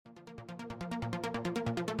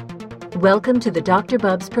Welcome to the Dr.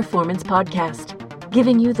 Bubbs Performance Podcast,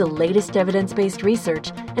 giving you the latest evidence-based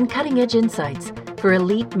research and cutting-edge insights for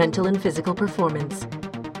elite mental and physical performance.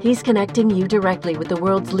 He's connecting you directly with the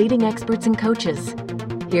world's leading experts and coaches.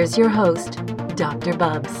 Here's your host, Dr.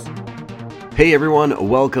 Bubbs. Hey everyone,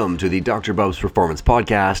 welcome to the Dr. Bubbs Performance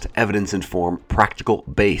Podcast, evidence-informed,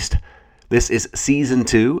 practical-based. This is Season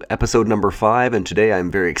 2, Episode number 5, and today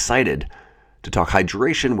I'm very excited to talk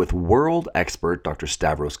hydration with world expert Dr.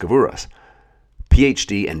 Stavros Kavouras,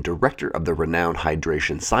 PhD and director of the renowned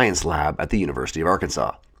Hydration Science Lab at the University of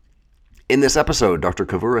Arkansas. In this episode, Dr.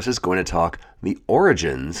 Kavouras is going to talk the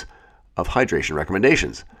origins of hydration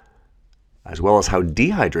recommendations, as well as how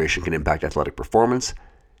dehydration can impact athletic performance,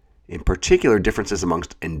 in particular differences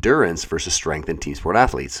amongst endurance versus strength and team sport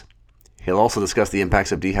athletes. He'll also discuss the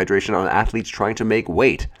impacts of dehydration on athletes trying to make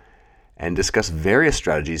weight, and discuss various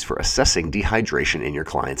strategies for assessing dehydration in your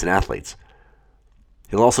clients and athletes.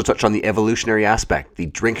 He'll also touch on the evolutionary aspect, the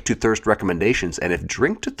drink to thirst recommendations, and if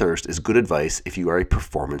drink to thirst is good advice if you are a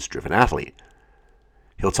performance-driven athlete.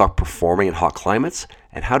 He'll talk performing in hot climates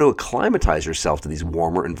and how to acclimatize yourself to these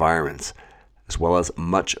warmer environments, as well as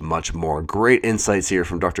much, much more. Great insights here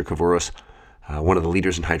from Dr. Kavouras, one of the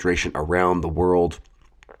leaders in hydration around the world.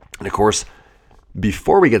 And of course,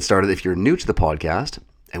 before we get started, if you're new to the podcast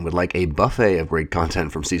and would like a buffet of great content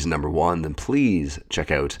from season number 1, then please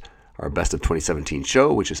check out our Best of 2017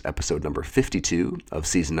 show, which is episode number 52 of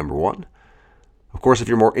season number 1. Of course, if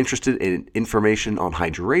you're more interested in information on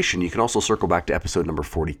hydration, you can also circle back to episode number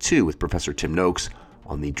 42 with Professor Tim Noakes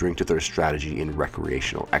on the drink to thirst strategy in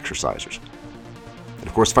recreational exercisers. And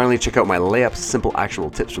of course, finally, check out my layups, simple actionable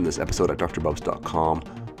tips from this episode at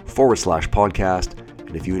drbubbs.com/podcast.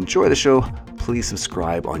 And if you enjoy the show, please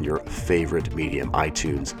subscribe on your favorite medium,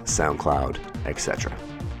 iTunes, SoundCloud, etc.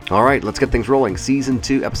 All right, let's get things rolling. Season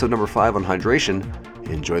 2, episode number 5 on hydration.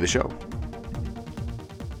 Enjoy the show.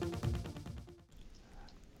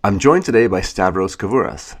 I'm joined today by Stavros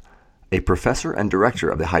Kavouras, a professor and director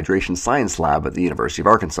of the Hydration Science Lab at the University of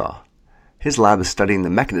Arkansas. His lab is studying the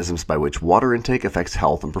mechanisms by which water intake affects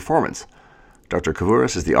health and performance. Dr.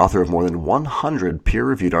 Kavouras is the author of more than 100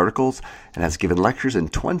 peer-reviewed articles and has given lectures in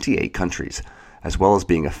 28 countries, as well as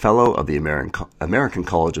being a fellow of the American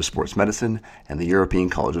College of Sports Medicine and the European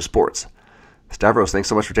College of Sports. Stavros, thanks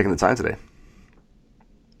so much for taking the time today.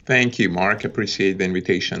 Thank you, Mark. Appreciate the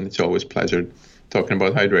invitation. It's always a pleasure talking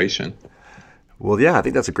about hydration. Well, yeah, I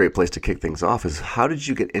think that's a great place to kick things off. Is how did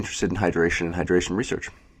you get interested in hydration and hydration research?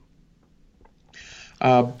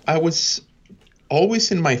 I was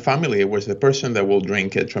always in my family, I was the person that will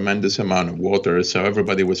drink a tremendous amount of water. So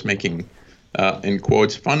everybody was making, in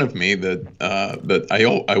quotes, fun of me that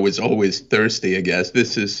I was always thirsty. I guess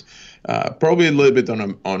this is probably a little bit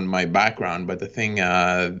on my background, but the thing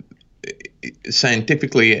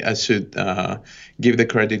scientifically, I should give the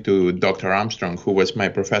credit to Dr. Armstrong, who was my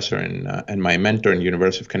professor and my mentor in the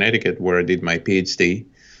University of Connecticut, where I did my PhD.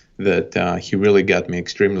 That he really got me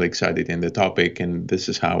extremely excited in the topic, and this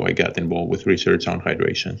is how I got involved with research on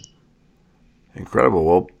hydration. Incredible.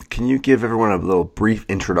 Well, can you give everyone a little brief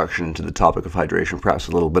introduction to the topic of hydration, perhaps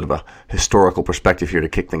a little bit of a historical perspective here to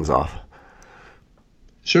kick things off?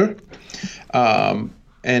 Sure. And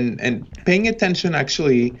paying attention,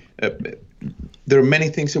 actually, there are many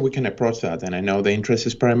things that we can approach that, and I know the interest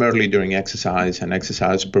is primarily during exercise and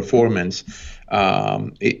exercise performance.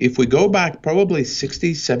 If we go back probably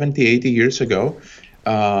 60, 70, 80 years ago,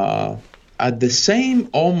 at the same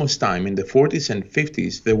almost time in the 40s and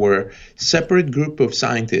 50s, there were separate group of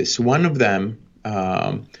scientists, one of them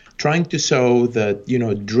trying to show that,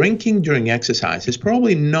 drinking during exercise is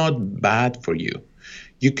probably not bad for you.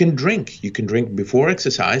 You can drink before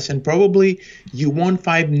exercise, and probably you won't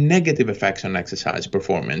find negative effects on exercise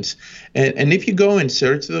performance. And if you go and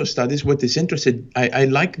search those studies, what is interesting, I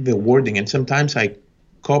like the wording, and sometimes I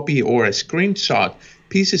copy or a screenshot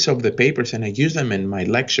pieces of the papers and I use them in my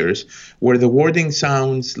lectures, where the wording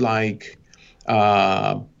sounds like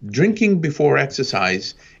drinking before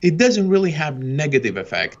exercise, it doesn't really have negative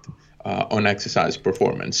effect on exercise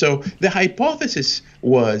performance. So the hypothesis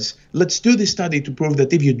was, let's do this study to prove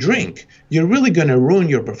that if you drink, you're really going to ruin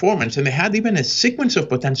your performance. And they had even a sequence of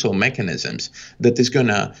potential mechanisms that is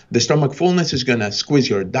the stomach fullness is going to squeeze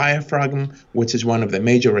your diaphragm, which is one of the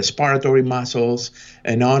major respiratory muscles,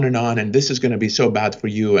 and on and on. And this is going to be so bad for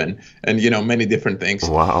you, and many different things.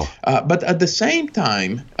 Wow. But at the same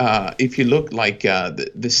time, if you look like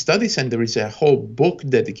the studies, and there is a whole book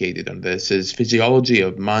dedicated on this, is Physiology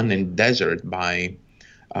of Man and Desert by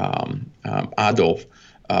Adolf.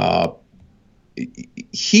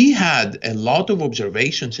 he had a lot of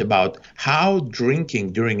observations about how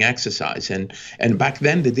drinking during exercise, and back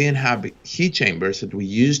then they didn't have heat chambers that we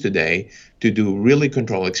use today to do really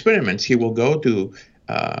controlled experiments. He will go to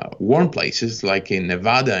warm places like in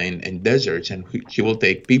Nevada in deserts, and he will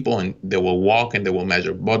take people and they will walk and they will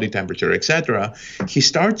measure body temperature, etc. He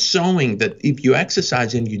starts showing that if you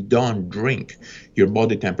exercise and you don't drink, your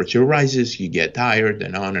body temperature rises, you get tired,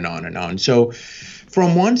 and on and on and on. So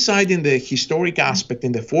from one side, in the historic aspect,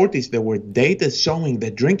 in the 40s, there were data showing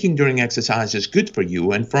that drinking during exercise is good for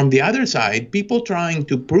you. And from the other side, people trying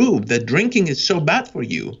to prove that drinking is so bad for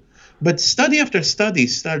you. But study after study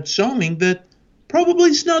starts showing that probably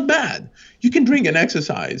it's not bad. You can drink and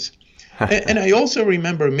exercise. And I also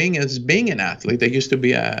remember me as being an athlete. I used to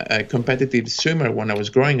be a competitive swimmer when I was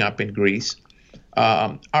growing up in Greece.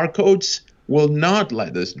 Our coach will not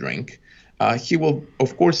let us drink. He will,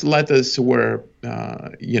 of course, let us wear,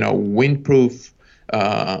 windproof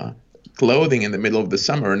clothing in the middle of the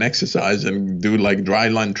summer and exercise and do like dry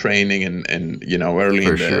land training and early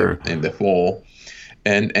in the fall.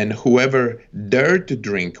 And whoever dared to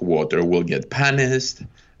drink water will get punished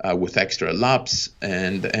with extra laps.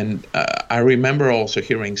 And I remember also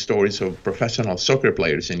hearing stories of professional soccer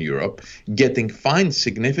players in Europe getting fined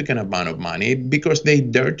significant amount of money because they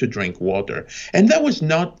dared to drink water. And that was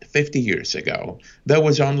not 50 years ago. That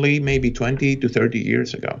was only maybe 20 to 30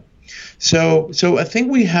 years ago. So I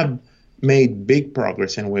think we have made big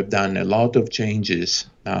progress, and we've done a lot of changes,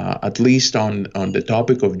 at least on the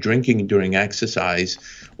topic of drinking during exercise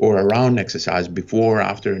or around exercise, before,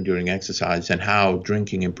 after, and during exercise, and how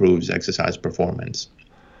drinking improves exercise performance.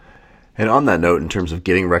 And on that note, in terms of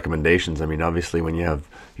giving recommendations, I mean, obviously when you have,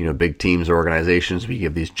 big teams or organizations, we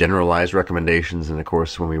give these generalized recommendations. And of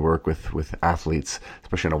course, when we work with athletes,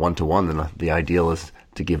 especially on a one-to-one, then the ideal is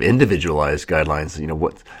to give individualized guidelines.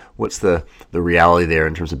 What's the reality there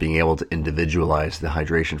in terms of being able to individualize the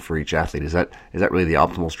hydration for each athlete? Is that really the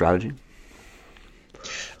optimal strategy?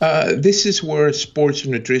 This is where sports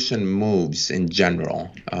nutrition moves in general.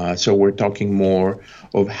 So we're talking more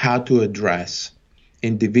of how to address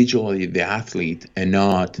individually the athlete and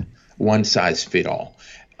not one size fit all.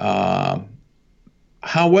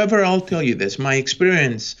 However, I'll tell you this, my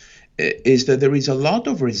experience is that there is a lot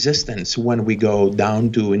of resistance when we go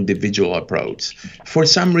down to individual approach. For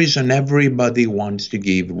some reason, everybody wants to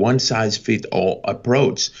give one size fit all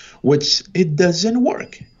approach, which it doesn't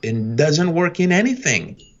work. It doesn't work in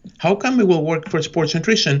anything. How come it will work for sports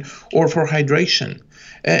nutrition or for hydration?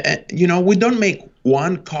 We don't make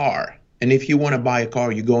one car. And if you want to buy a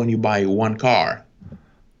car, you go and you buy one car.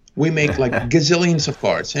 We make like gazillions of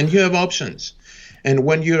cars, and you have options. And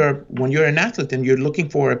when you're an athlete and you're looking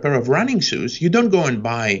for a pair of running shoes, you don't go and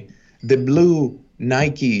buy the blue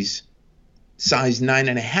Nikes size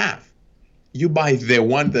 9.5. You buy the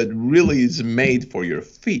one that really is made for your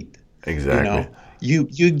feet. Exactly. You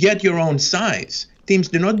get your own size. Teams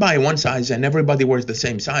do not buy one size and everybody wears the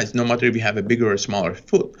same size, no matter if you have a bigger or smaller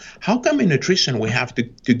foot. How come in nutrition we have to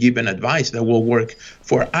give an advice that will work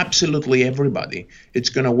for absolutely everybody? It's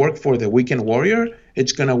going to work for the weekend warrior.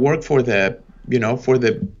 It's going to work for the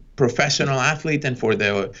professional athlete and for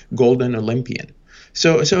the golden Olympian.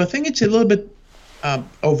 So I think it's a little bit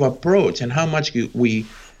of approach and how much we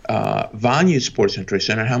value sports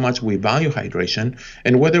nutrition and how much we value hydration,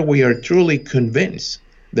 and whether we are truly convinced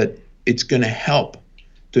that it's going to help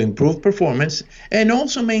to improve performance and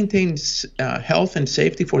also maintain health and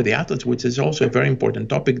safety for the athletes, which is also a very important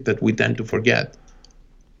topic that we tend to forget.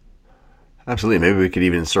 Absolutely. Maybe we could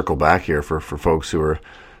even circle back here for folks who are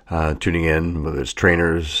tuning in, whether it's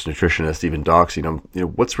trainers, nutritionists, even docs.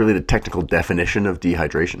 What's really the technical definition of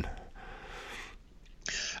dehydration?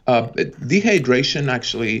 Dehydration,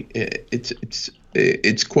 actually,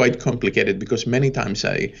 it's quite complicated, because many times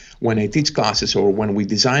when I teach classes or when we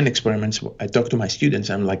design experiments, I talk to my students.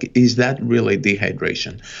 I'm like, is that really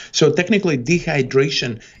dehydration? So technically,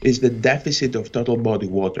 dehydration is the deficit of total body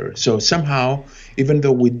water. So somehow, even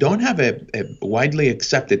though we don't have a widely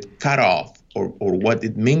accepted cutoff or what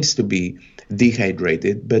it means to be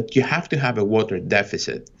dehydrated, but you have to have a water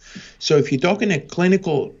deficit. So if you talk in a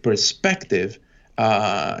clinical perspective,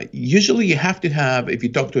 usually you have to have, if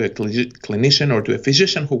you talk to a clinician or to a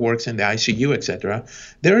physician who works in the ICU, etc.,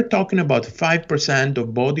 they're talking about 5%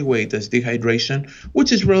 of body weight as dehydration,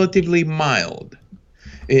 which is relatively mild.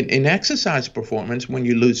 In exercise performance, when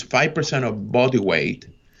you lose 5% of body weight,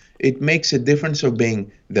 it makes a difference of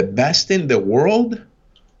being the best in the world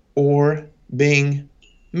or being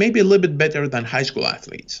maybe a little bit better than high school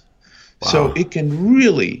athletes. Wow. So it can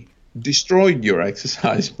really destroyed your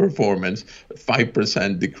exercise performance,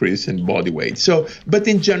 5% decrease in body weight. So, but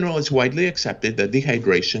in general, it's widely accepted that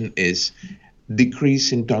dehydration is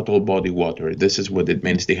decrease in total body water. This is what it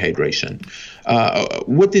means, dehydration.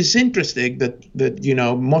 What is interesting that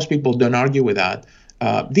most people don't argue with that.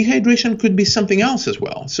 Dehydration could be something else as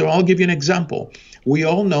well. So I'll give you an example. We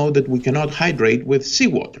all know that we cannot hydrate with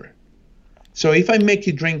seawater. So if I make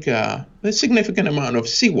you drink a significant amount of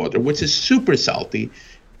seawater, which is super salty,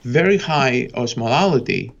 very high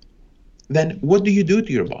osmolality, then what do you do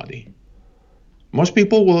to your body? Most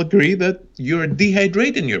people will agree that you're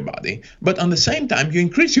dehydrating your body, but on the same time, you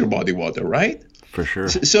increase your body water, right? For sure.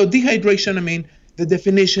 So dehydration, I mean, the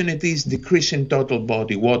definition, it is decrease in total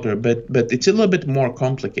body water, but it's a little bit more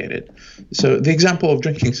complicated. So the example of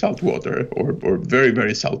drinking salt water or very,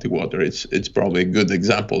 very salty water, it's probably a good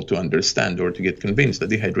example to understand or to get convinced that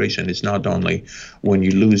dehydration is not only when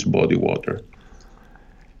you lose body water.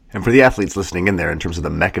 And for the athletes listening in there, in terms of the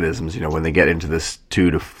mechanisms, when they get into this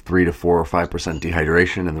 2 to 3 to 4 or 5%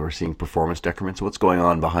 dehydration and we're seeing performance decrements, what's going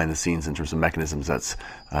on behind the scenes in terms of mechanisms that's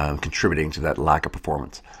contributing to that lack of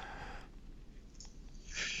performance?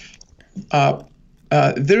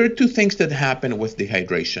 There are two things that happen with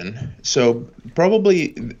dehydration. So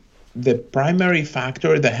probably the primary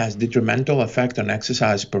factor that has detrimental effect on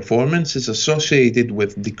exercise performance is associated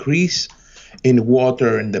with decrease in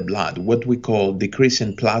water in the blood, what we call decrease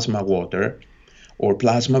in plasma water or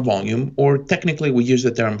plasma volume, or technically we use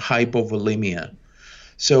the term hypovolemia.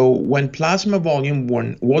 So when plasma volume,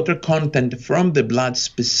 when water content from the blood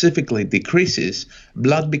specifically decreases,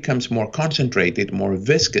 blood becomes more concentrated, more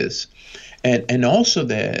viscous. And also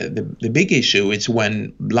the big issue is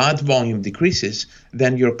when blood volume decreases,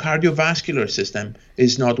 then your cardiovascular system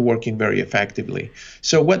is not working very effectively.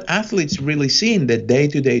 So what athletes really see in the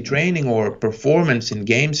day-to-day training or performance in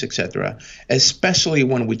games, etc., especially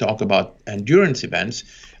when we talk about endurance events,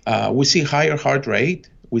 we see higher heart rate,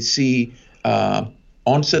 we see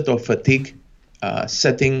onset of fatigue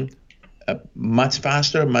setting much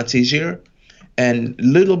faster, much easier. And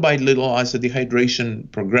little by little, as the dehydration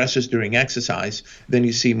progresses during exercise, then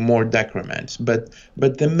you see more decrements. But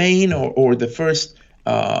the main or the first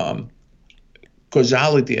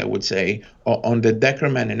causality, I would say, on the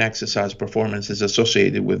decrement in exercise performance is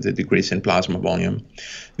associated with the decrease in plasma volume.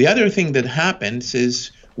 The other thing that happens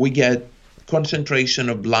is we get concentration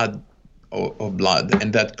of blood,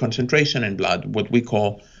 and that concentration in blood, what we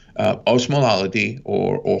call osmolality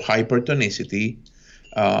or hypertonicity.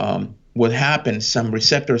 What happens, some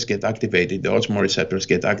receptors get activated, the osmoreceptors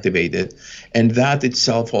get activated, and that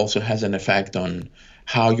itself also has an effect on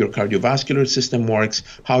how your cardiovascular system works,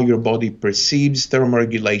 how your body perceives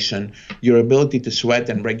thermoregulation, your ability to sweat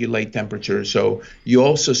and regulate temperature. So you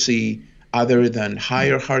also see, other than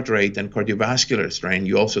higher heart rate and cardiovascular strain,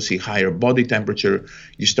 you also see higher body temperature.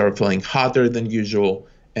 You start feeling hotter than usual.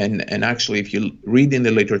 And actually, if you read in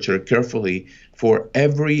the literature carefully, for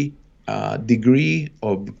every degree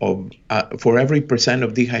for every percent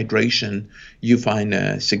of dehydration, you find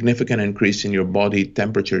a significant increase in your body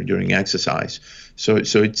temperature during exercise. So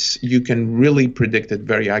you can really predict it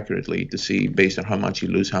very accurately to see, based on how much you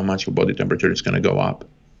lose, how much your body temperature is going to go up.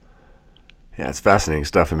 Yeah, it's fascinating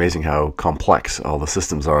stuff. Amazing how complex all the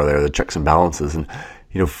systems are there, the checks and balances. And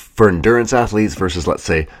for endurance athletes versus, let's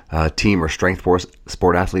say, team or strength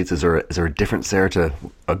sport athletes, is there a difference there to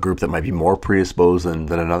a group that might be more predisposed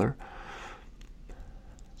than another?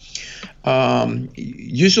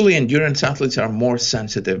 Usually endurance athletes are more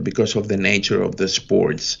sensitive because of the nature of the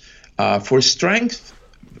sports. For strength,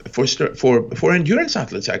 for endurance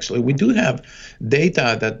athletes, actually, we do have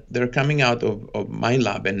data that they're coming out of my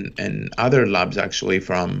lab and other labs, actually,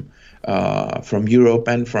 from Europe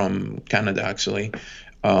and from Canada, actually,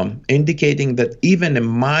 indicating that even a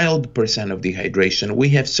mild percent of dehydration, we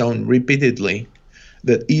have shown repeatedly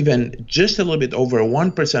that even just a little bit over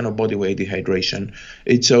 1% of body weight dehydration,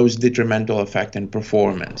 it shows detrimental effect in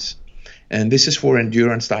performance. And this is for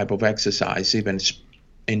endurance type of exercise, even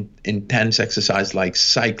intense exercise like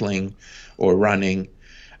cycling or running.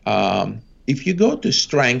 If you go to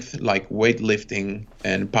strength like weightlifting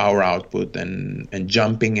and power output and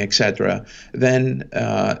jumping, etc., then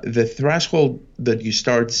the threshold that you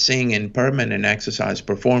start seeing in permanent exercise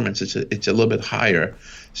performance, it's a little bit higher.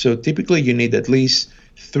 So typically you need at least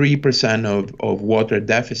 3% of water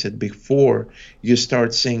deficit before you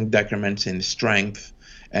start seeing decrements in strength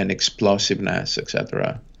and explosiveness,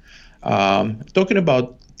 etc. Talking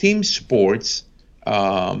about team sports,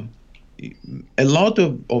 a lot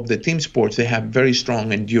of the team sports, they have very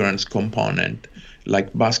strong endurance component,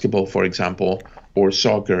 like basketball, for example, or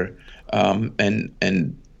soccer.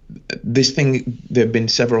 And this thing, there have been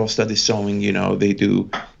several studies showing, they do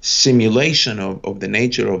simulation of the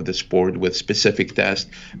nature of the sport with specific tests.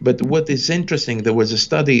 But what is interesting, there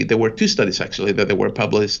were two studies actually that were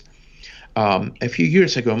published a few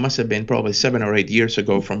years ago, must have been probably 7 or 8 years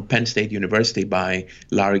ago, from Penn State University by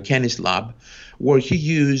Larry Kenny's lab, where he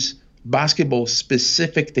used basketball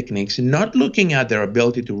specific techniques, not looking at their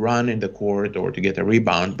ability to run in the court or to get a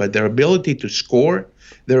rebound, but their ability to score,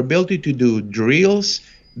 their ability to do drills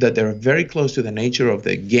that are very close to the nature of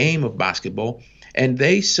the game of basketball. And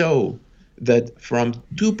they saw that from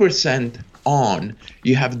 2% on,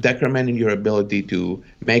 you have decrement in your ability to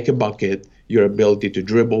make a bucket, your ability to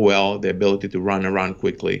dribble well, the ability to run around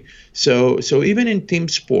quickly. So even in team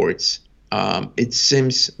sports, it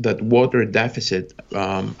seems that water deficit,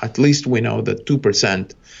 at least we know that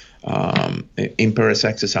 2% impairs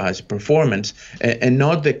exercise performance, and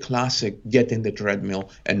not the classic get in the treadmill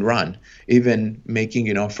and run. Even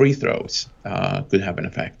making free throws could have an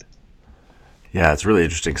effect. Yeah, it's really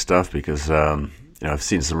interesting stuff because I've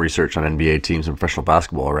seen some research on NBA teams and professional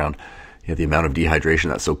basketball around the amount of dehydration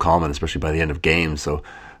that's so common, especially by the end of games. So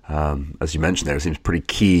as you mentioned there, it seems pretty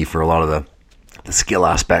key for a lot of the skill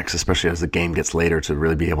aspects, especially as the game gets later, to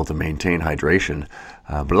really be able to maintain hydration.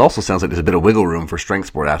 But it also sounds like there's a bit of wiggle room for strength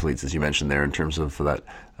sport athletes, as you mentioned there, in terms of that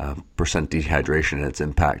percent dehydration and its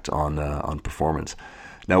impact on performance.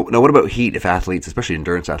 Now, what about heat? If athletes, especially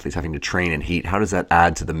endurance athletes, having to train in heat, how does that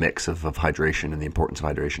add to the mix of hydration and the importance of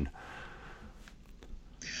hydration?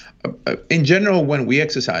 In general, when we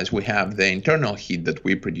exercise, we have the internal heat that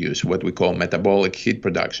we produce, what we call metabolic heat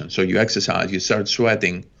production. So you exercise, you start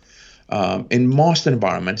sweating. In most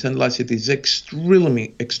environments, unless it is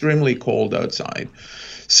extremely cold outside.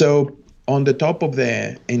 So on the top of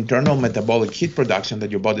the internal metabolic heat production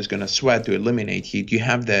that your body is going to sweat to eliminate heat, you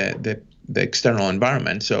have the external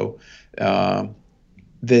environment. So the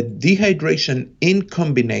dehydration in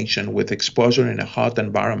combination with exposure in a hot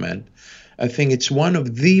environment, I think it's one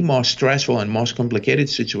of the most stressful and most complicated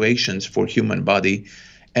situations for human body,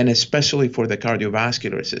 and especially for the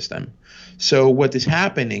cardiovascular system. So what is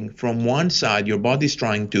happening, from one side, your body's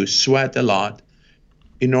trying to sweat a lot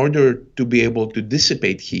in order to be able to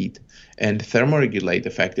dissipate heat and thermoregulate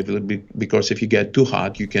effectively, because if you get too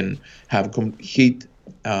hot, you can have heat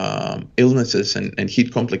illnesses and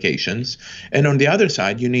heat complications. And on the other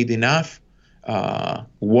side, you need enough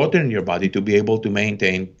water in your body to be able to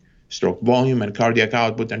maintain stroke volume and cardiac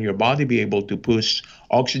output, and your body be able to push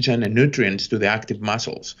oxygen and nutrients to the active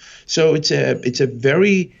muscles. So it's a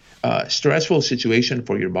very stressful situation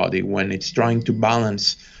for your body when it's trying to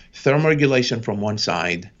balance thermoregulation from one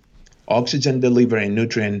side, oxygen delivery and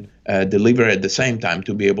nutrient delivery at the same time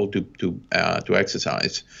to be able to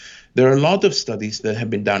exercise. There are a lot of studies that have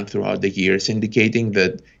been done throughout the years indicating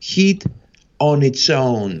that heat on its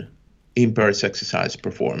own impairs exercise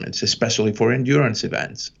performance, especially for endurance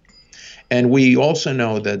events. And we also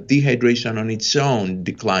know that dehydration on its own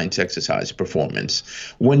declines exercise performance.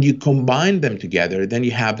 When you combine them together, then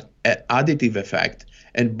you have an additive effect,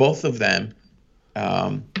 and both of them,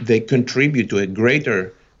 they contribute to a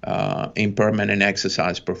greater impairment in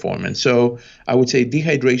exercise performance. So I would say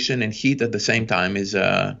dehydration and heat at the same time is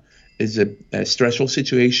a stressful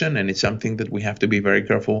situation, and it's something that we have to be very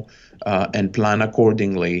careful and plan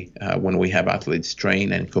accordingly when we have athletes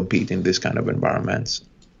train and compete in this kind of environments.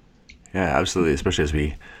 Yeah, absolutely, especially as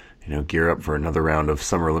we gear up for another round of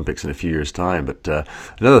Summer Olympics in a few years' time. But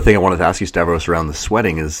another thing I wanted to ask you, Stavros, around the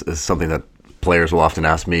sweating is something that players will often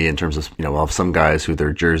ask me in terms of, well, some guys who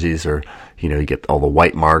their jerseys are, you get all the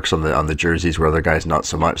white marks on the jerseys, where other guys not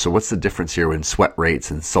so much. So what's the difference here in sweat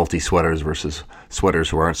rates and salty sweaters versus sweaters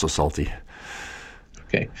who aren't so salty?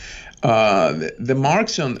 Okay. The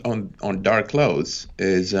marks on dark clothes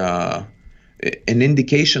is an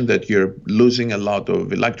indication that you're losing a lot of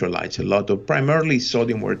electrolytes, a lot of primarily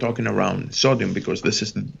sodium. We're talking around sodium because this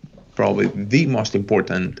is probably the most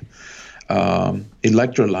important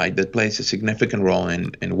electrolyte that plays a significant role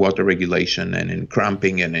in water regulation and in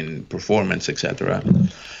cramping and in performance, etc.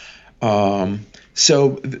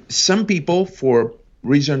 So some people, for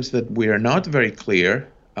reasons that we are not very clear,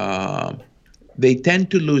 they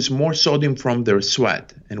tend to lose more sodium from their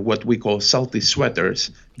sweat and what we call salty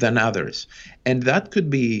sweaters than others. And that could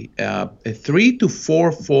be a 3 to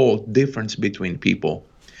 4-fold difference between people.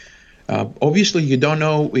 Obviously, you don't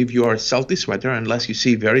know if you are a salty sweater unless you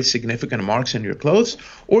see very significant marks in your clothes,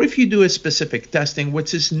 or if you do a specific testing,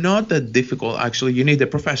 which is not that difficult. Actually, you need a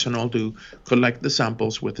professional to collect the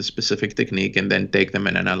samples with a specific technique and then take them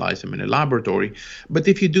and analyze them in a laboratory. But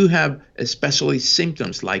if you do have especially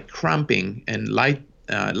symptoms like cramping and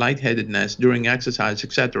lightheadedness during exercise,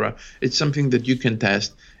 etc., it's something that you can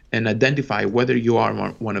test and identify whether you are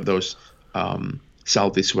one of those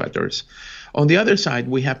salty sweaters. On the other side,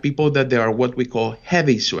 we have people that they are what we call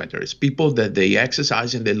heavy sweaters, people that they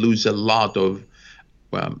exercise and they lose a lot of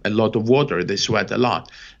water. They sweat a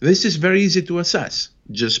lot. This is very easy to assess.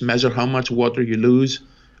 Just measure how much water you lose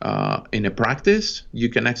in a practice. You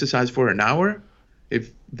can exercise for an hour.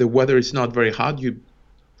 If the weather is not very hot, you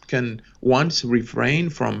can once refrain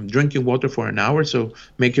from drinking water for an hour. So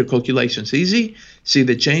make your calculations easy. See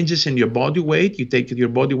the changes in your body weight. You take your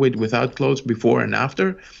body weight without clothes before and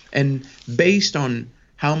after. And based on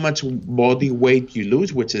how much body weight you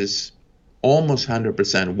lose, which is almost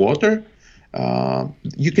 100% water,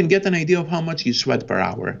 you can get an idea of how much you sweat per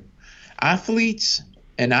hour.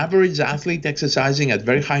 An average athlete exercising at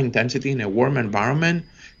very high intensity in a warm environment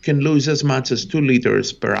can lose as much as 2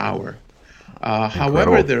 liters per hour.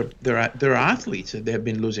 However, there are athletes that they have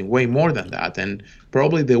been losing way more than that. And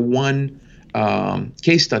probably the one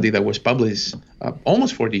case study that was published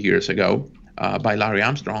almost 40 years ago by Larry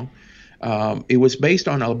Armstrong, it was based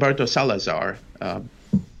on Alberto Salazar, a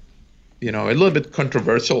little bit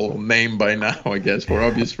controversial name by now, I guess, for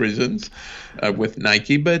obvious reasons with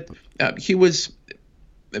Nike. But he was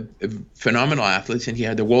a phenomenal athlete, and he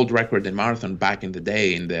had the world record in marathon back in the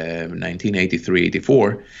day in the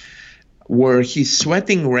 1983-84, where his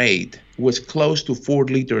sweating rate was close to 4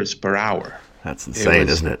 liters per hour. That's insane,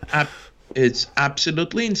 isn't it? It's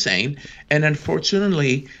absolutely insane. And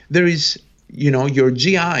unfortunately, there is, your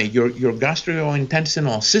GI, your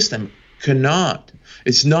gastrointestinal system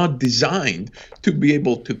it's not designed to be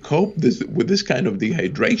able to cope with this kind of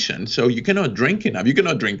dehydration. So you cannot drink enough. You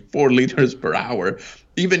cannot drink 4 liters per hour,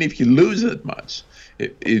 even if you lose that much.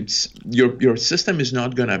 It's your system is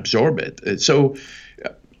not going to absorb it. So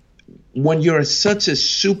when you're such a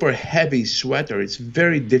super heavy sweater, it's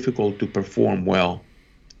very difficult to perform well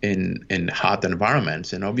in hot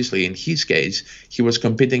environments. And obviously, in his case, he was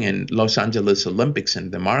competing in Los Angeles Olympics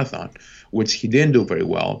in the marathon, which he didn't do very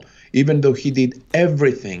well, even though he did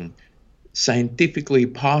everything scientifically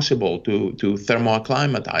possible to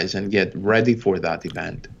thermo-acclimatize and get ready for that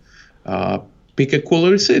event. Pick a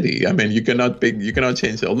cooler city. I mean, you cannot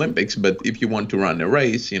change the Olympics, but if you want to run a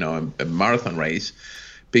race, a marathon race,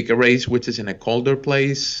 pick a race which is in a colder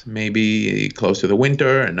place, maybe close to the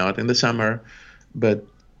winter and not in the summer. But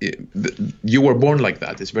you were born like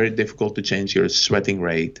that. It's very difficult to change your sweating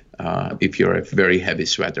rate if you're a very heavy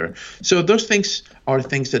sweater. So those things are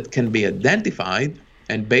things that can be identified,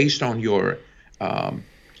 and based on your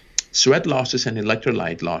sweat losses and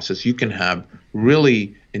electrolyte losses, you can have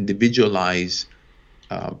really individualized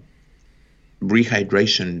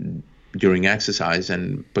rehydration during exercise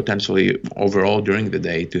and potentially overall during the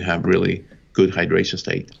day to have really good hydration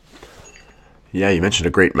state. Yeah, you mentioned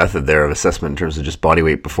a great method there of assessment in terms of just body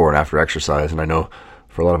weight before and after exercise. And I know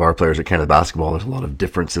for a lot of our players at Canada Basketball, there's a lot of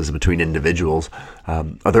differences between individuals.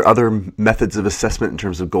 Are there other methods of assessment in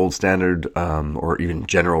terms of gold standard or even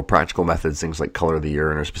general practical methods, things like color of the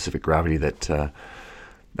urine or specific gravity that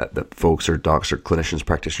folks or docs or clinicians,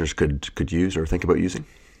 practitioners could use or think about using?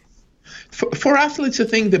 For athletes, I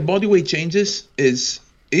think the body weight changes is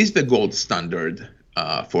the gold standard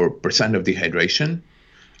for percent of dehydration.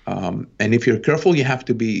 And if you're careful, you have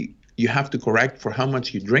to correct for how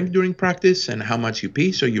much you drink during practice and how much you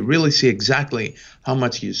pee. So you really see exactly how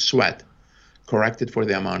much you sweat, corrected for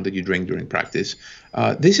the amount that you drink during practice.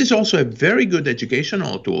 This is also a very good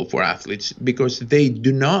educational tool for athletes because they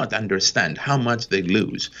do not understand how much they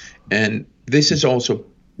lose. And this is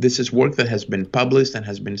work that has been published and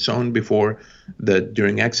has been shown before that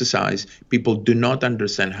during exercise, people do not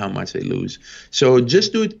understand how much they lose. So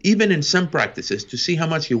just do it even in some practices to see how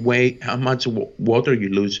much you weigh, how much water you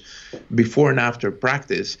lose before and after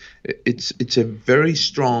practice. It's a very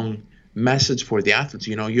strong message for the athletes.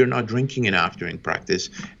 You're not drinking enough during practice.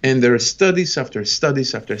 And there are studies after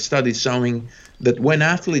studies after studies showing that when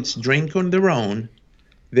athletes drink on their own,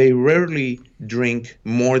 they rarely drink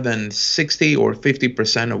more than 60 or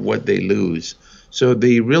 50% of what they lose. So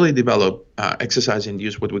they really develop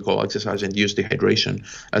what we call exercise-induced dehydration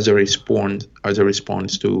as a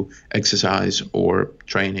response to exercise or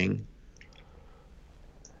training.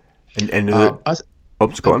 Go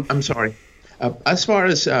on. I'm sorry. As far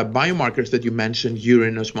as biomarkers that you mentioned,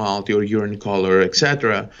 urine osmolality or urine color,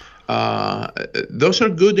 etc., those are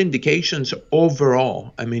good indications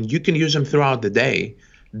overall. I mean, you can use them throughout the day.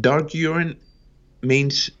 Dark urine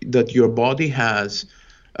means that your body is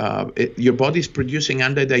producing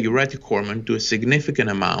antidiuretic hormone to a significant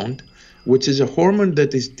amount, which is a hormone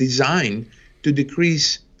that is designed to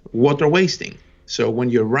decrease water wasting. So when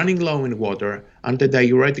you're running low in water,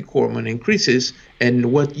 antidiuretic hormone increases,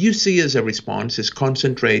 and what you see as a response is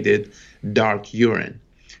concentrated dark urine.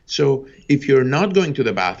 So if you're not going to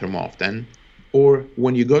the bathroom often, or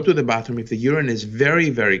when you go to the bathroom, if the urine is very,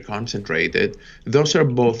 very concentrated, those are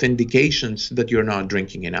both indications that you're not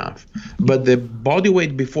drinking enough. But the body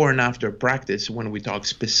weight before and after practice, when we talk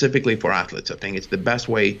specifically for athletes, I think it's the best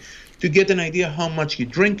way to get an idea how much you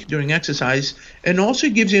drink during exercise, and also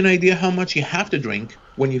gives you an idea how much you have to drink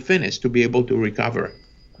when you finish to be able to recover.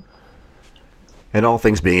 And all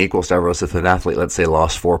things being equal, Stavros, if an athlete, let's say,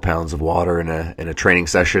 lost 4 pounds of water in a training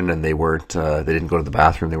session and they didn't go to the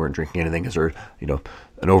bathroom, they weren't drinking anything, is there,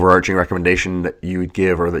 an overarching recommendation that you would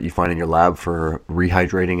give or that you find in your lab for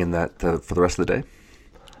rehydrating in that for the rest of the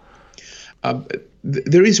day?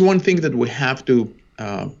 There is one thing that we have to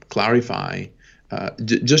clarify,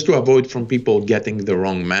 just to avoid from people getting the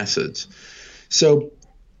wrong message. So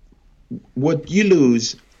what you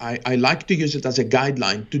lose, I like to use it as a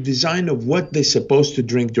guideline to design of what they're supposed to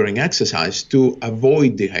drink during exercise to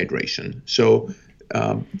avoid dehydration. So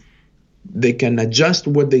they can adjust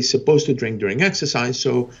what they're supposed to drink during exercise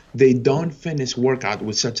so they don't finish workout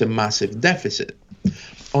with such a massive deficit.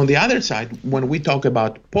 On the other side, when we talk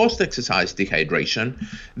about post-exercise dehydration,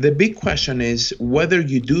 the big question is whether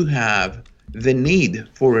you do have the need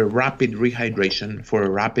for a rapid rehydration, for a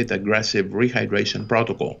rapid aggressive rehydration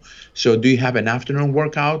protocol. So do you have an afternoon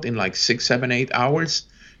workout in like 6, 7, 8 hours?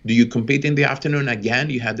 Do you compete in the afternoon again?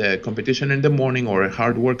 You had a competition in the morning or a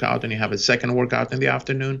hard workout and you have a second workout in the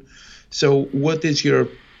afternoon. So what is your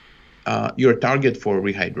target for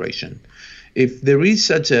rehydration? If there is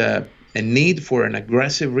such a need for an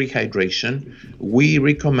aggressive rehydration, we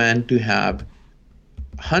recommend to have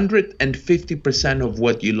 150% of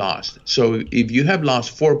what you lost. So if you have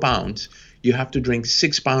lost 4 pounds, you have to drink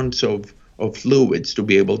 6 pounds of fluids to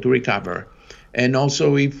be able to recover. And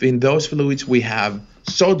also if in those fluids we have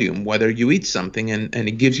sodium, whether you eat something and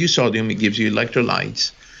it gives you sodium, it gives you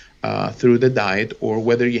electrolytes through the diet, or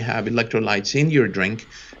whether you have electrolytes in your drink,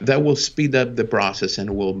 that will speed up the process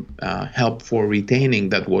and will help for retaining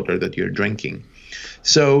that water that you're drinking.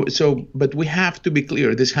 But we have to be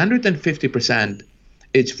clear, this 150%,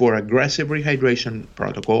 it's for aggressive rehydration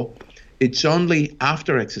protocol. It's only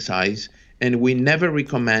after exercise, and we never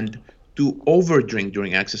recommend to overdrink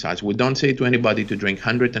during exercise. We don't say to anybody to drink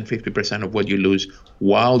 150% of what you lose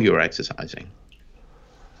while you're exercising.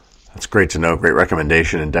 That's great to know. Great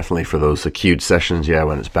recommendation, and definitely for those acute sessions,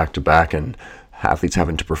 when it's back to back and athletes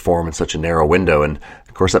having to perform in such a narrow window. And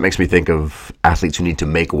of course, that makes me think of athletes who need to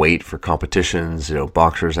make weight for competitions,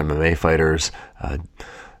 boxers, MMA fighters.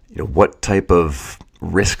 What type of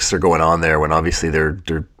risks are going on there when obviously they're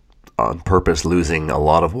on purpose losing a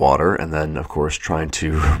lot of water and then of course trying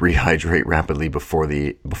to rehydrate rapidly before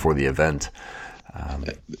the event?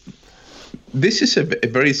 This is a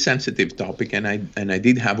very sensitive topic, and I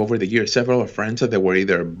did have over the years several friends that were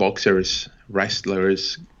either boxers,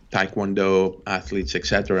 wrestlers, taekwondo athletes,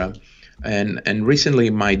 etc. And recently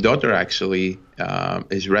my daughter actually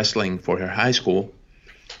is wrestling for her high school,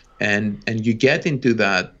 and you get into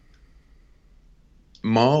that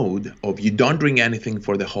mode of you don't drink anything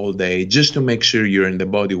for the whole day just to make sure you're in the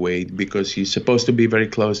body weight, because you're supposed to be very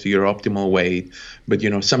close to your optimal weight, but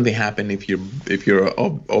something happens if you're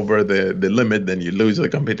over the limit, then you lose the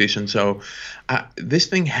competition. So this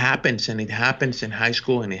thing happens, and it happens in high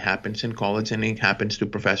school, and it happens in college, and it happens to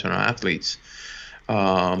professional athletes,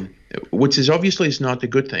 which is obviously is not a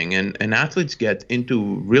good thing, and athletes get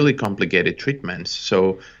into really complicated treatments.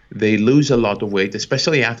 So they lose a lot of weight,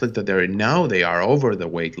 especially athletes that they are over the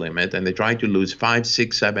weight limit, and they try to lose 5,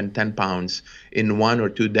 6, 7, 10 pounds in 1 or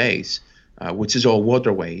 2 days, which is all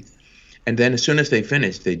water weight. And then as soon as they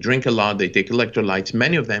finish, they drink a lot, they take electrolytes.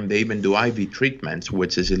 Many of them, they even do IV treatments,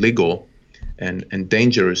 which is illegal and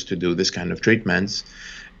dangerous to do this kind of treatments.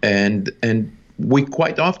 And we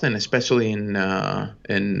quite often, especially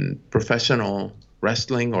in professional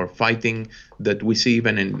wrestling or fighting, that we see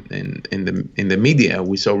even in the media.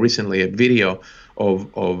 We saw recently a video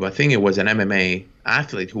of I think it was an MMA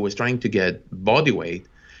athlete who was trying to get body weight,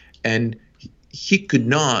 and he could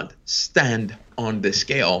not stand on the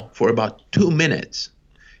scale for about 2 minutes.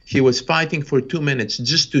 He was fighting for 2 minutes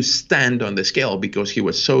just to stand on the scale because he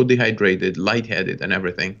was so dehydrated, lightheaded, and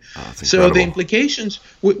everything. Oh, so the implications,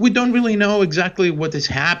 we don't really know exactly what is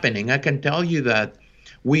happening. I can tell you that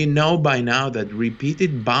we know by now that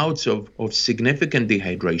repeated bouts of significant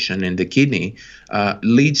dehydration in the kidney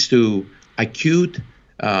leads to acute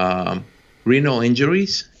renal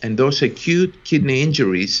injuries, and those acute kidney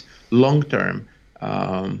injuries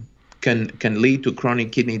can lead to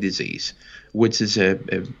chronic kidney disease, which is a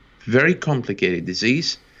very complicated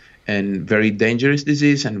disease and very dangerous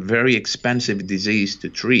disease and very expensive disease to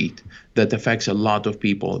treat that affects a lot of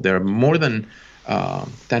people. There are more than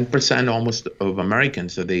 10% almost of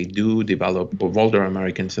Americans that they do develop, of older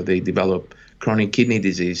Americans that they develop chronic kidney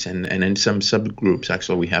disease. And in some subgroups,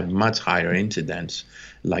 actually, we have much higher incidence,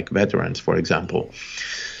 like veterans, for example.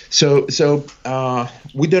 So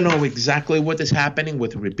we don't know exactly what is happening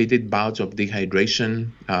with repeated bouts of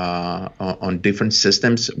dehydration on different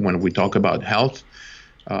systems when we talk about health.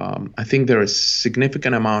 I think there is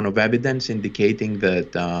significant amount of evidence indicating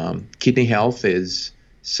that kidney health is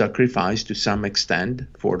sacrificed to some extent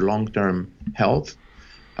for long-term health,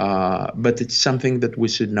 but it's something that we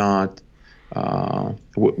should not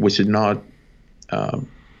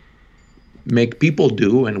make people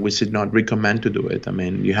do, and we should not recommend to do it. I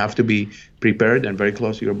mean, you have to be prepared and very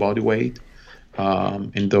close to your body weight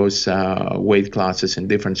in those weight classes in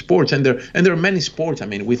different sports. And there are many sports. I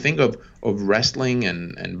mean, we think of wrestling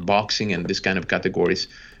and boxing and this kind of categories.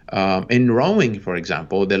 In rowing, for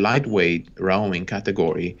example, the lightweight rowing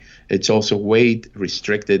category, it's also weight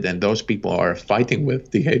restricted, and those people are fighting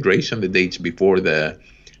with dehydration the days before the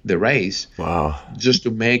race. Wow. Just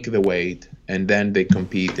to make the weight, and then they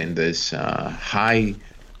compete in this high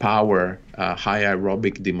power, high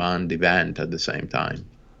aerobic demand event at the same time.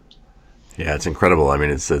 Yeah, it's incredible. I mean,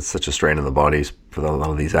 it's such a strain on the bodies for a lot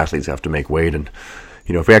of these athletes have to make weight. And,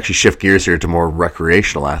 if we actually shift gears here to more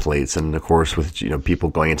recreational athletes, and of course with, people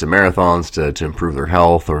going into marathons to improve their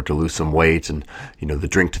health or to lose some weight, and, the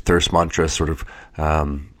drink to thirst mantra sort of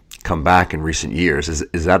come back in recent years.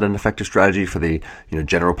 Is that an effective strategy for the,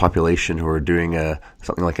 general population who are doing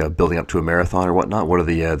something like a building up to a marathon or whatnot? What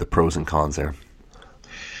are the pros and cons there?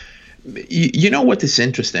 You know what is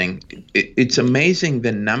interesting? It's amazing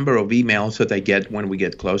the number of emails that I get when we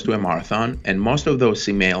get close to a marathon, and most of those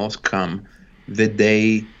emails come the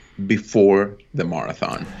day before the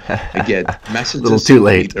marathon. I get messages a little too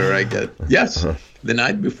late. Later. I get the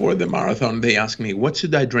night before the marathon. They ask me, "What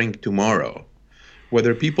should I drink tomorrow?"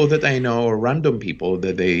 Whether people that I know or random people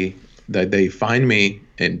that they find me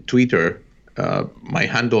in Twitter. My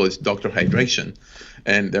handle is Dr. Hydration.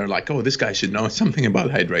 And they're like, "Oh, this guy should know something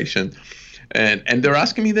about hydration." And they're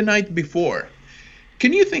asking me the night before.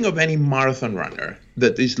 Can you think of any marathon runner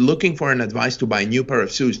that is looking for an advice to buy a new pair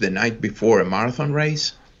of shoes the night before a marathon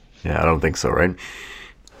race? Yeah, I don't think so, right?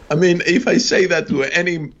 I mean, if I say that to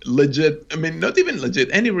any legit, I mean, not even legit,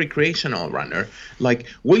 any recreational runner, like,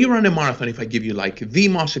 will you run a marathon if I give you like the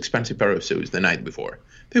most expensive pair of shoes the night before?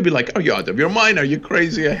 They'll be like, "Are you out of your mind? Are you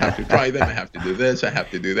crazy? I have to try them. I have to do this. I have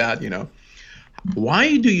to do that,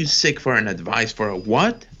 Why do you seek for an advice for a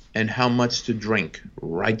what and how much to drink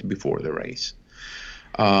right before the race?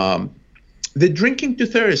 The drinking to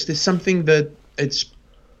thirst is something that it's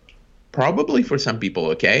probably for some people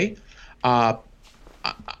okay.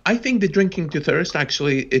 I think the drinking to thirst,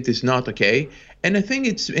 actually, it is not okay. And I think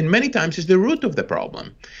it's, in many times, is the root of the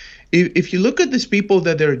problem. If you look at these people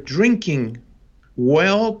that are drinking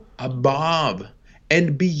well above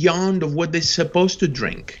and beyond of what they're supposed to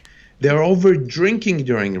drink, they're over drinking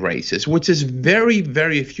during races, which is very,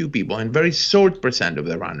 very few people and very short percent of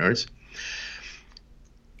the runners.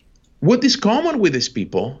 What is common with these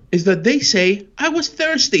people is that they say, "I was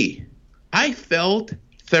thirsty. I felt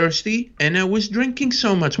thirsty and I was drinking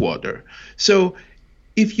so much water." So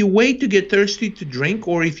if you wait to get thirsty to drink,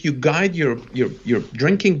 or if you guide your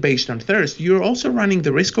drinking based on thirst, you're also running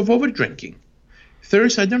the risk of over drinking.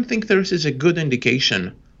 I don't think thirst is a good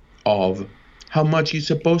indication of how much you're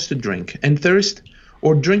supposed to drink. And thirst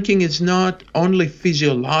or drinking is not only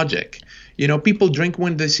physiologic. People drink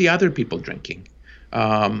when they see other people drinking.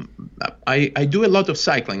 I do a lot of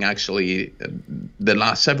cycling, actually, the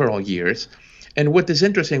last several years. And what is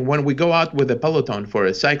interesting, when we go out with a peloton for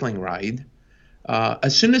a cycling ride,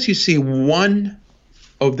 as soon as you see one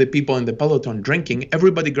of the people in the peloton drinking,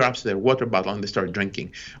 everybody grabs their water bottle and they start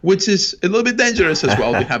drinking, which is a little bit dangerous as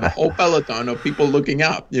well. We have a whole peloton of people looking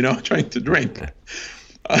up, trying to drink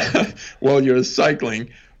while you're cycling.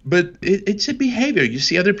 But it's a behavior. You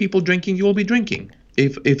see other people drinking, you will be drinking.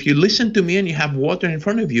 If you listen to me and you have water in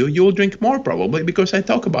front of you, you will drink more probably, because I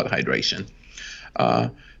talk about hydration.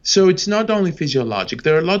 So it's not only physiologic.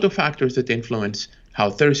 There are a lot of factors that influence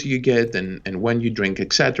how thirsty you get and when you drink,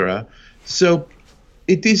 etc. So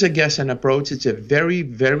it is, I guess, an approach. It's a very,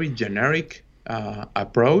 very generic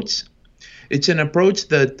approach. It's an approach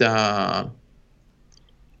that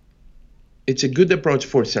it's a good approach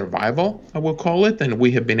for survival, I will call it. And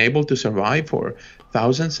we have been able to survive for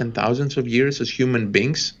thousands and thousands of years as human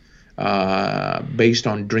beings based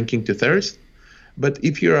on drinking to thirst. But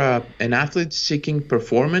if you're an athlete seeking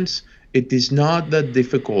performance, it is not that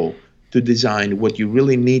difficult to design what you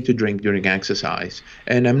really need to drink during exercise.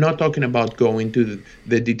 And I'm not talking about going to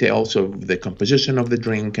the details of the composition of the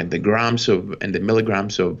drink and the grams of and the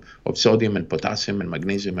milligrams of sodium and potassium and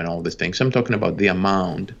magnesium and all these things. I'm talking about the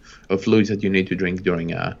amount of fluids that you need to drink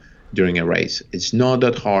during a race. It's not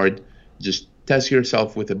that hard. Just test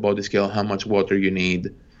yourself with a body scale how much water you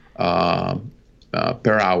need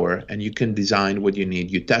per hour, and you can design what you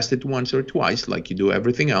need. You test it once or twice, like you do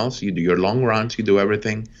everything else. You do your long runs, you do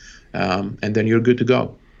everything, and then you're good to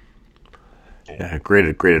go. Yeah, great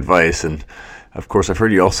advice. And of course, I've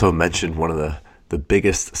heard you also mention one of the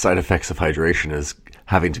biggest side effects of hydration is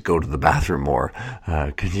having to go to the bathroom more.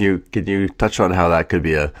 Can you touch on how that could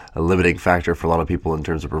be a limiting factor for a lot of people in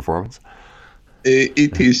terms of performance?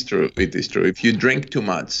 It is true. It is true. If you drink too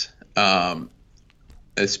much,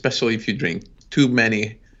 especially if you drink too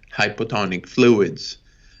many hypotonic fluids,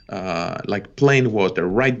 like plain water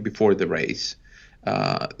right before the race,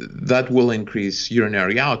 that will increase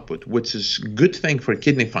urinary output, which is a good thing for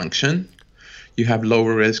kidney function. You have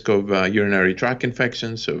lower risk of urinary tract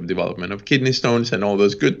infections, of development of kidney stones, and all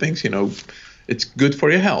those good things. It's good for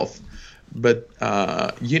your health. But,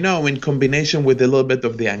 in combination with a little bit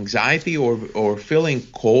of the anxiety or feeling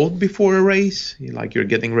cold before a race, like you're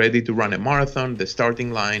getting ready to run a marathon, the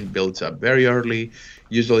starting line builds up very early.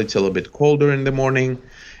 Usually it's a little bit colder in the morning,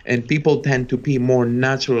 and people tend to pee more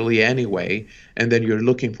naturally anyway. And then you're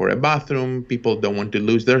looking for a bathroom. People don't want to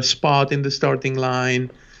lose their spot in the starting line.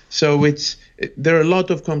 So there are a lot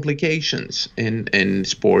of complications in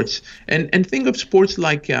sports. And think of sports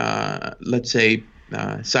like, let's say,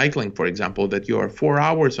 cycling, for example, that you are 4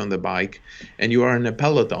 hours on the bike and you are in a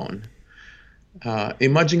peloton.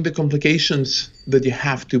 Imagine the complications that you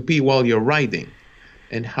have to pee while you're riding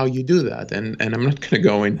and how you do that. And I'm not going to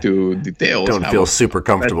go into details. Don't feel super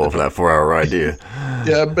comfortable for that 4 hour ride, do you?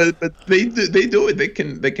 Yeah, but they do it.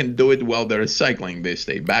 They can do it while they're cycling. They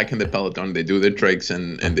stay back in the peloton. They do their tricks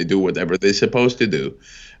and they do whatever they're supposed to do.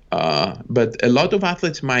 But a lot of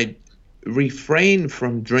athletes might refrain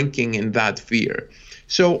from drinking in that fear.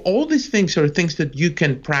 So all these things are things that you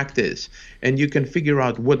can practice and you can figure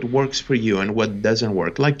out what works for you and what doesn't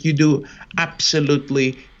work, like you do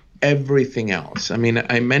absolutely everything else. I mean,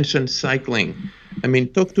 I mentioned cycling. I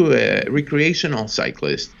mean, talk to a recreational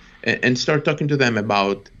cyclist and start talking to them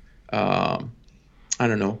about,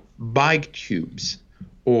 bike tubes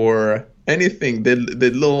or anything, the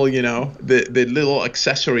little, the little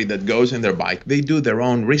accessory that goes in their bike. They do their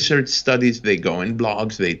own research studies. They go in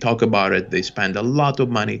blogs. They talk about it. They spend a lot of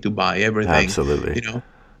money to buy everything. Absolutely.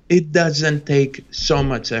 It doesn't take so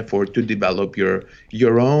much effort to develop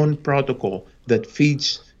your own protocol that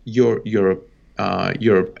fits your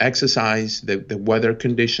exercise, the weather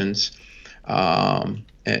conditions.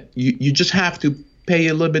 You just have to pay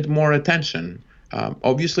a little bit more attention.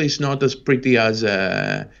 Obviously, it's not as pretty as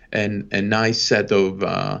a nice set of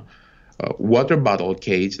water bottle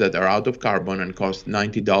cage that are out of carbon and cost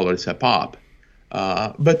 $90 a pop.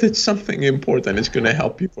 But it's something important. It's going to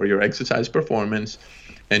help you for your exercise performance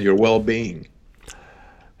and your well-being.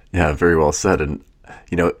 Yeah, very well said. And,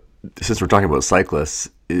 since we're talking about cyclists,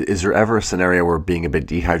 is there ever a scenario where being a bit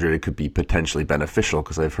dehydrated could be potentially beneficial?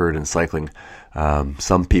 Because I've heard in cycling,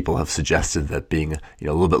 some people have suggested that being a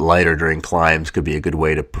little bit lighter during climbs could be a good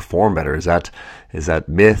way to perform better. Is that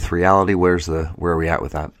myth, reality? Where are we at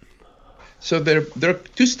with that? So there are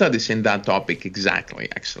two studies in that topic exactly.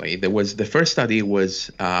 Actually, the first study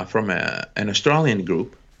was from an Australian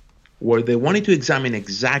group where they wanted to examine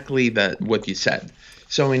exactly what you said.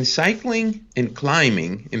 So in cycling and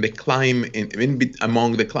climbing,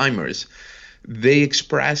 among the climbers, they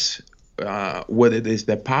express what it is,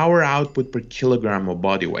 the power output per kilogram of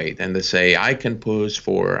body weight. And they say, I can push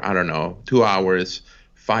for, 2 hours,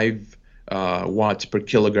 5 watts per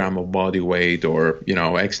kilogram of body weight, or,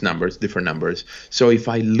 X numbers, different numbers. So if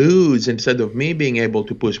I lose, instead of me being able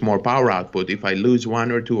to push more power output, if I lose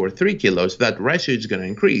 1 or 2 or 3 kilos, that ratio is going to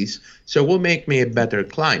increase. So it will make me a better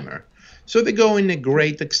climber. So they go in a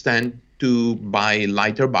great extent to buy a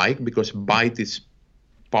lighter bike, because bite is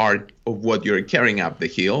part of what you're carrying up the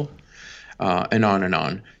hill, and on and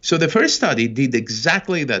on. So the first study did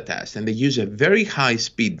exactly that test, and they used a very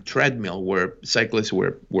high-speed treadmill where cyclists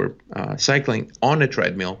were cycling on a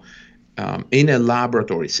treadmill in a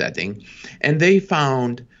laboratory setting, and they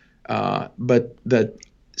found but that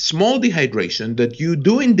small dehydration, that you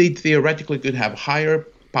do indeed theoretically could have higher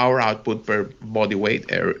power output per body weight,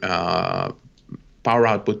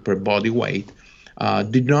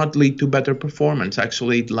 did not lead to better performance.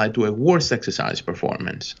 Actually, it led to a worse exercise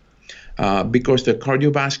performance because the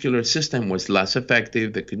cardiovascular system was less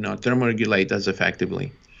effective. They could not thermoregulate as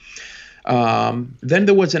effectively. Then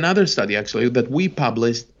there was another study actually that we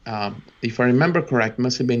published, if I remember correct,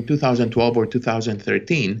 must have been 2012 or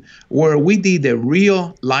 2013, where we did a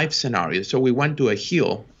real life scenario. So we went to a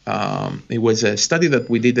hill. It was a study that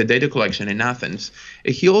we did, a data collection in Athens,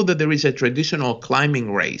 a hill that there is a traditional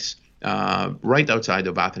climbing race right outside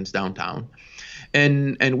of Athens downtown.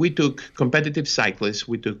 And we took competitive cyclists,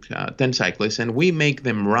 we took 10 cyclists, and we make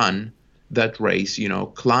them run that race,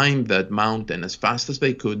 climb that mountain as fast as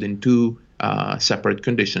they could in two separate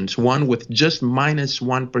conditions, one with just minus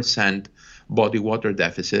 1% body water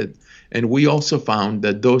deficit. And we also found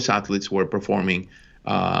that those athletes were performing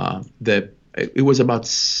it was about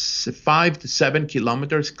 5 to 7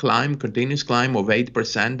 kilometers climb, continuous climb of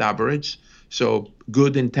 8% average. So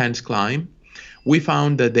good, intense climb. We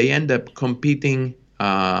found that they end up competing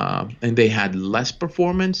and they had less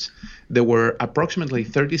performance. They were approximately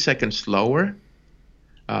 30 seconds slower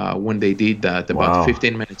when they did that, about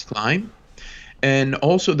 15 minutes climb. And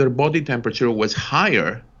also their body temperature was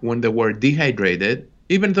higher when they were dehydrated,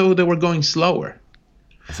 even though they were going slower.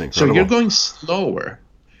 That's incredible. So you're going slower,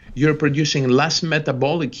 you're producing less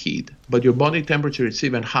metabolic heat, but your body temperature is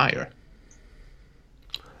even higher.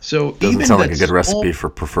 So doesn't even sound like a good recipe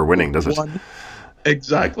for winning, does it?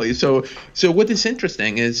 Exactly. So what is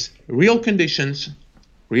interesting is real conditions,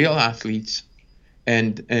 real athletes,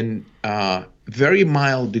 and very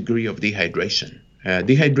mild degree of dehydration.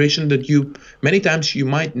 Dehydration that many times you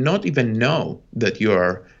might not even know that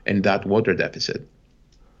you're in that water deficit.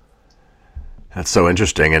 That's so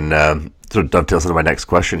interesting, and sort of dovetails into my next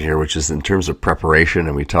question here, which is in terms of preparation.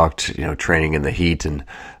 And we talked, training in the heat, and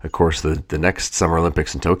of course, the next Summer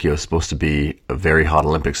Olympics in Tokyo is supposed to be a very hot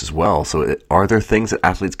Olympics as well. So, are there things that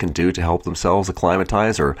athletes can do to help themselves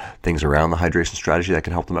acclimatize, or things around the hydration strategy that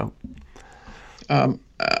can help them out?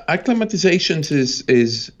 Acclimatization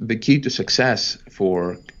is the key to success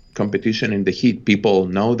for competition in the heat. People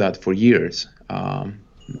know that for years.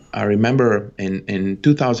 I remember in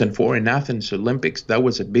 2004 in Athens Olympics, that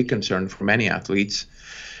was a big concern for many athletes.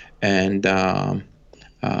 And I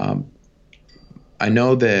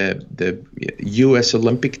know the U.S.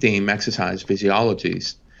 Olympic team exercise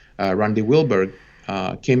physiologist, Randy Wilberg,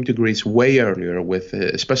 came to Greece way earlier,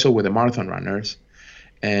 especially with the marathon runners.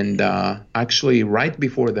 And actually, right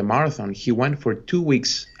before the marathon, he went for 2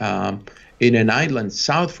 weeks in an island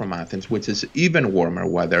south from Athens, which is even warmer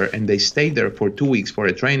weather, and they stayed there for 2 weeks for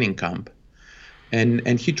a training camp.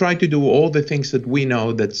 And he tried to do all the things that we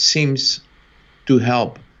know that seems to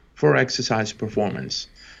help for exercise performance.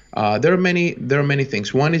 There are many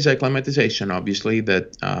things. One is acclimatization, obviously,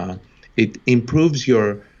 that it improves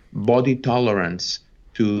your body tolerance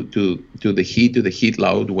to the heat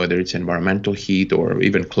load, whether it's environmental heat or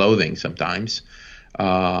even clothing sometimes.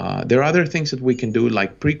 There are other things that we can do,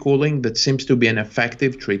 like pre-cooling, that seems to be an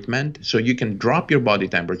effective treatment. So you can drop your body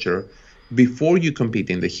temperature before you compete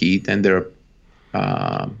in the heat, and there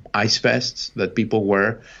are ice vests that people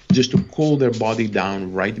wear just to cool their body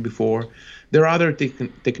down right before. There are other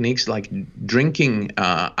techniques like drinking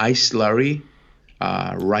ice slurry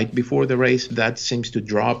right before the race. That seems to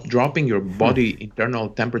dropping your body internal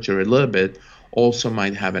temperature a little bit also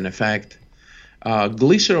might have an effect.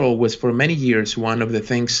 Glycerol was for many years one of the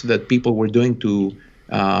things that people were doing to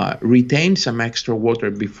retain some extra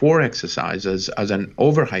water before exercise as an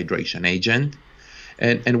overhydration agent.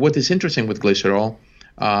 And what is interesting with glycerol,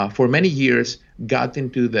 for many years got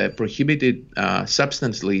into the prohibited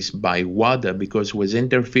substance list by WADA because it was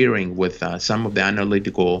interfering with some of the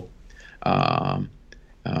analytical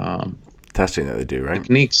testing that they do, right?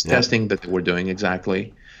 Techniques, yeah. Testing that they were doing,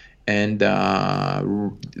 exactly. And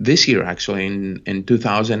this year, actually, in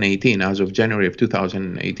 2018, as of January of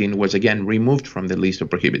 2018, was again removed from the list of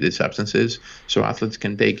prohibited substances. So athletes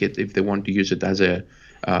can take it if they want to use it as a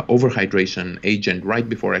overhydration agent right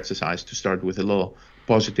before exercise to start with a little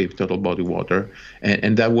positive total body water.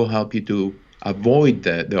 And that will help you to avoid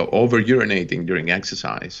the over-urinating during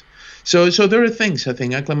exercise. So there are things. I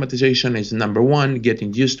think acclimatization is number one,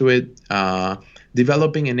 getting used to it.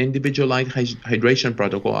 Developing an individualized hydration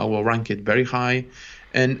protocol, I will rank it very high.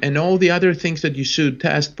 And all the other things that you should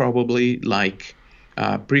test, probably like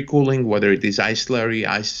pre-cooling, whether it is ice slurry,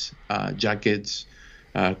 ice jackets,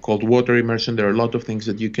 cold water immersion. There are a lot of things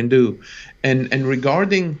that you can do. And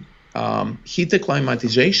regarding heat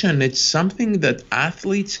acclimatization, it's something that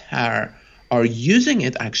athletes are using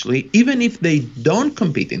it, actually, even if they don't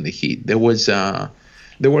compete in the heat. There were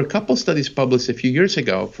a couple studies published a few years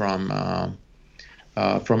ago from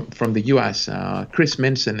the U.S. Chris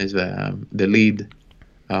Minson is the lead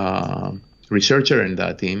researcher in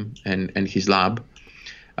that team and his lab.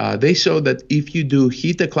 They show that if you do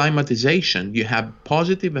heat acclimatization, you have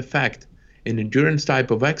positive effect an endurance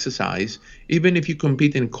type of exercise, even if you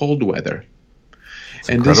compete in cold weather. It's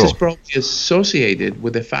And this is incredible. probably associated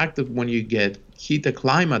with the fact that when you get heat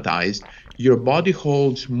acclimatized, your body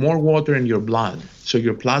holds more water in your blood, so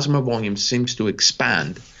your plasma volume seems to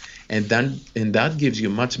expand, and that gives you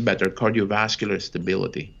much better cardiovascular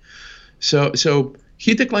stability. So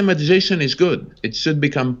heat acclimatization is good. It should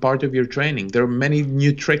become part of your training. There are many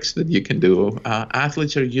new tricks that you can do.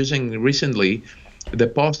 Athletes are using recently the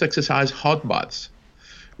post-exercise hot baths,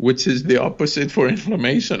 which is the opposite for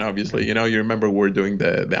inflammation, obviously. You remember we're doing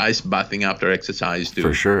the ice bathing after exercise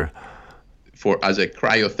For sure. as a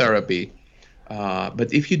cryotherapy.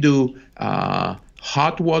 But if you do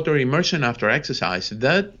hot water immersion after exercise,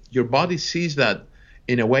 that your body sees that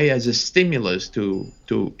in a way as a stimulus to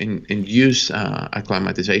induce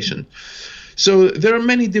acclimatization. So there are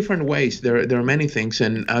many different ways. There are many things,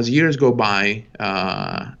 and as years go by,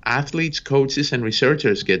 athletes, coaches, and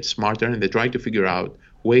researchers get smarter, and they try to figure out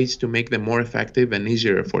ways to make them more effective and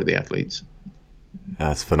easier for the athletes.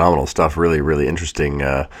 That's phenomenal stuff. Really, really interesting.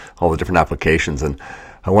 All the different applications, and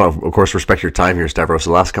I want to, of course, respect your time here, Stavros.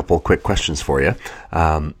 The last couple of quick questions for you.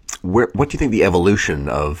 What do you think the evolution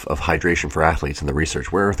of hydration for athletes in the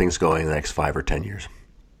research? Where are things going in the next 5 or 10 years?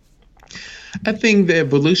 I think the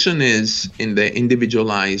evolution is in the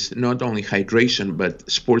individualized, not only hydration,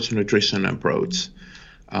 but sports nutrition approach.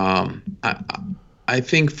 I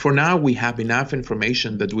think for now we have enough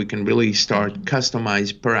information that we can really start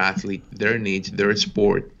customize per athlete, their needs, their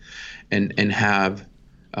sport, and have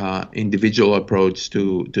individual approach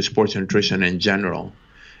to sports nutrition in general.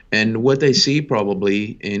 And what I see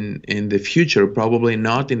probably in the future, probably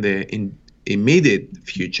not in the immediate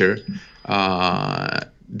future,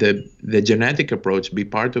 the genetic approach be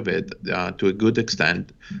part of it to a good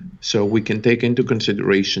extent, so we can take into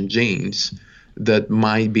consideration genes that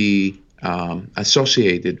might be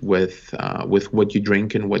associated with what you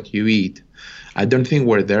drink and what you eat. I don't think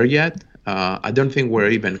we're there yet. I don't think we're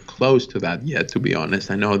even close to that yet, to be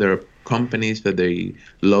honest. I know there are companies that they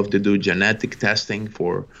love to do genetic testing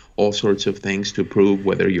for all sorts of things to prove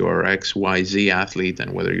whether you're XYZ athlete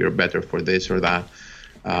and whether you're better for this or that.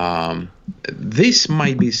 This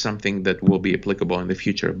might be something that will be applicable in the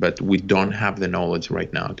future, but we don't have the knowledge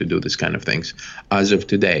right now to do this kind of things as of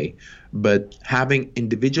today. But having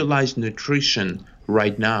individualized nutrition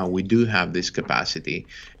right now, we do have this capacity.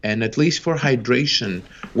 And at least for hydration,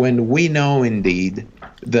 when we know indeed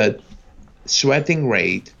that sweating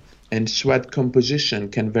rate and sweat composition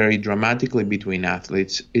can vary dramatically between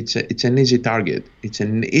athletes, it's an easy target. It's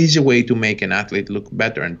an easy way to make an athlete look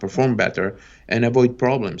better and perform better and avoid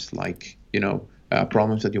problems like,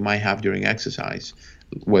 problems that you might have during exercise,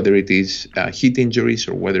 whether it is heat injuries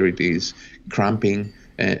or whether it is cramping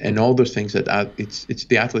and all those things that it's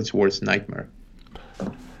the athlete's worst nightmare.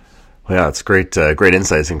 Well, yeah, it's great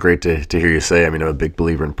insights and great to hear you say. I mean, I'm a big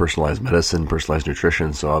believer in personalized medicine, personalized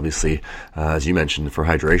nutrition. So obviously, as you mentioned, for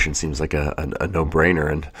hydration seems like a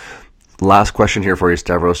no-brainer. And last question here for you,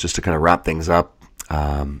 Stavros, just to kind of wrap things up.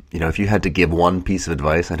 If you had to give one piece of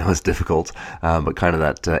advice, I know it's difficult, but kind of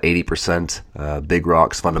that 80% big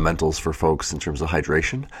rocks fundamentals for folks in terms of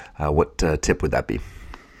hydration, what tip would that be?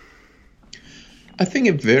 I think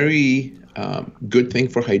a very good thing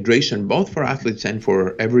for hydration, both for athletes and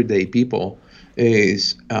for everyday people,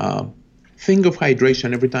 is think of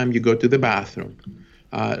hydration every time you go to the bathroom.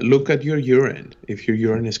 Look at your urine. If your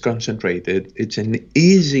urine is concentrated, it's an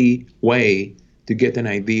easy way to get an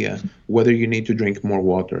idea whether you need to drink more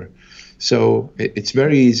water. So it's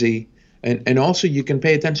very easy. And also you can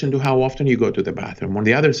pay attention to how often you go to the bathroom. On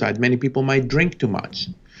the other side, many people might drink too much.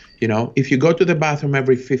 If you go to the bathroom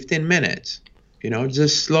every 15 minutes,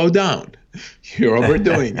 just slow down. You're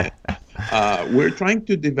overdoing it. We're trying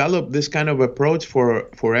to develop this kind of approach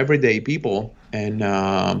for everyday people, and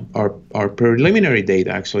our preliminary data,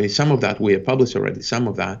 actually, some of that we have published already, some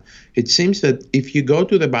of that, it seems that if you go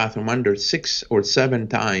to the bathroom under 6 or 7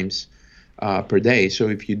 times per day, so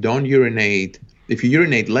if you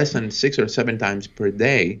urinate less than 6 or 7 times per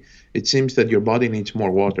day, it seems that your body needs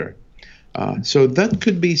more water. So that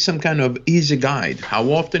could be some kind of easy guide.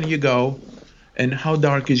 How often you go, and how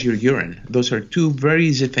dark is your urine? Those are 2 very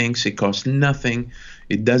easy things. It costs nothing.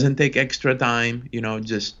 It doesn't take extra time.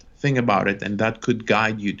 Just think about it, and that could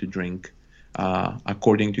guide you to drink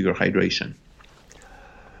according to your hydration.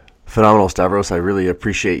 Phenomenal, Stavros. I really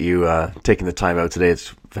appreciate you taking the time out today.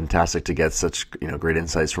 It's fantastic to get such great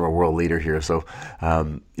insights from a world leader here. So,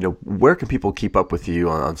 where can people keep up with you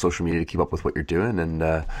on social media to keep up with what you're doing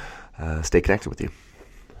and stay connected with you?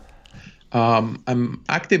 I'm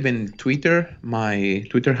active in Twitter. My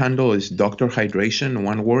Twitter handle is Dr. Hydration,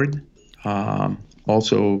 one word.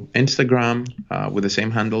 Also Instagram with the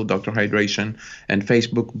same handle, Dr. Hydration, and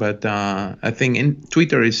Facebook. But I think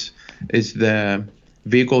Twitter is the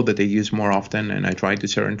vehicle that I use more often, and I try to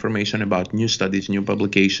share information about new studies, new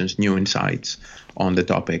publications, new insights on the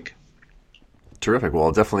topic. Terrific. Well,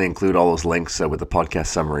 I'll definitely include all those links with the podcast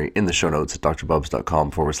summary in the show notes at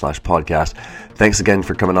drbubs.com/podcast. Thanks again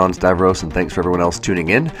for coming on, Stavros, and thanks for everyone else tuning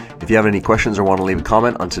in. If you have any questions or want to leave a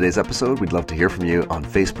comment on today's episode, we'd love to hear from you on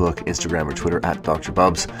Facebook, Instagram, or Twitter at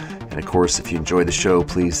drbubs. And of course, if you enjoy the show,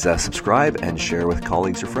 please subscribe and share with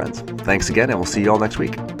colleagues or friends. Thanks again, and we'll see you all next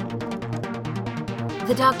week.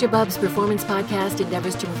 The Dr. Bubs Performance Podcast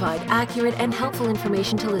endeavors to provide accurate and helpful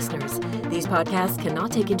information to listeners. These podcasts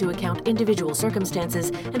cannot take into account individual circumstances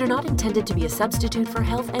and are not intended to be a substitute for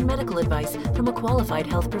health and medical advice from a qualified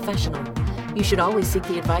health professional. You should always seek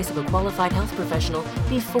the advice of a qualified health professional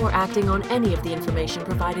before acting on any of the information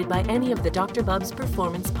provided by any of the Dr. Bubs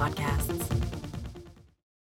Performance Podcasts.